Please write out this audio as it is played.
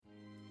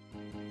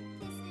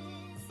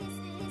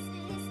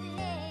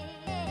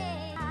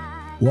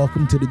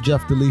Welcome to the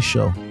Jeff Delee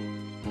Show.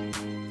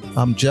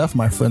 I'm Jeff,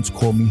 my friends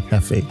call me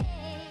Hefe.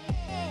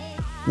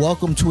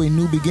 Welcome to a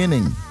new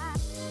beginning.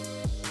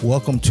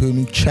 Welcome to a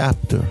new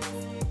chapter.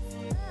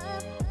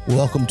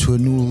 Welcome to a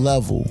new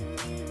level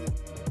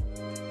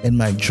in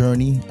my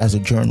journey as a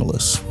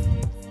journalist.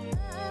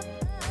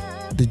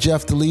 The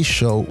Jeff Delee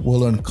Show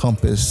will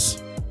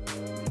encompass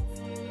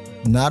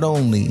not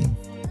only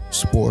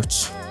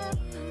sports,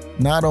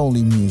 not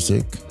only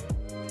music,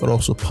 but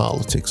also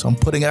politics. I'm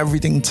putting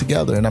everything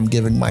together and I'm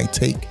giving my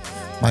take,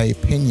 my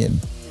opinion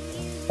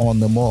on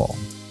them all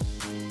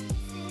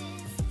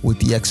with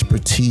the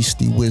expertise,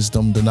 the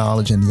wisdom, the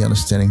knowledge, and the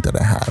understanding that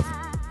I have.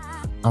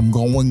 I'm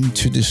going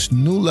to this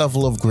new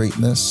level of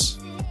greatness,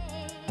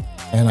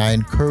 and I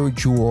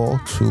encourage you all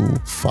to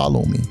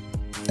follow me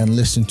and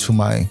listen to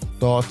my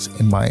thoughts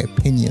and my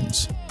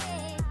opinions.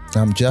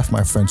 I'm Jeff,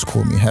 my friends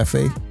call me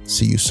Hefe.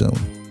 See you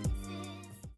soon.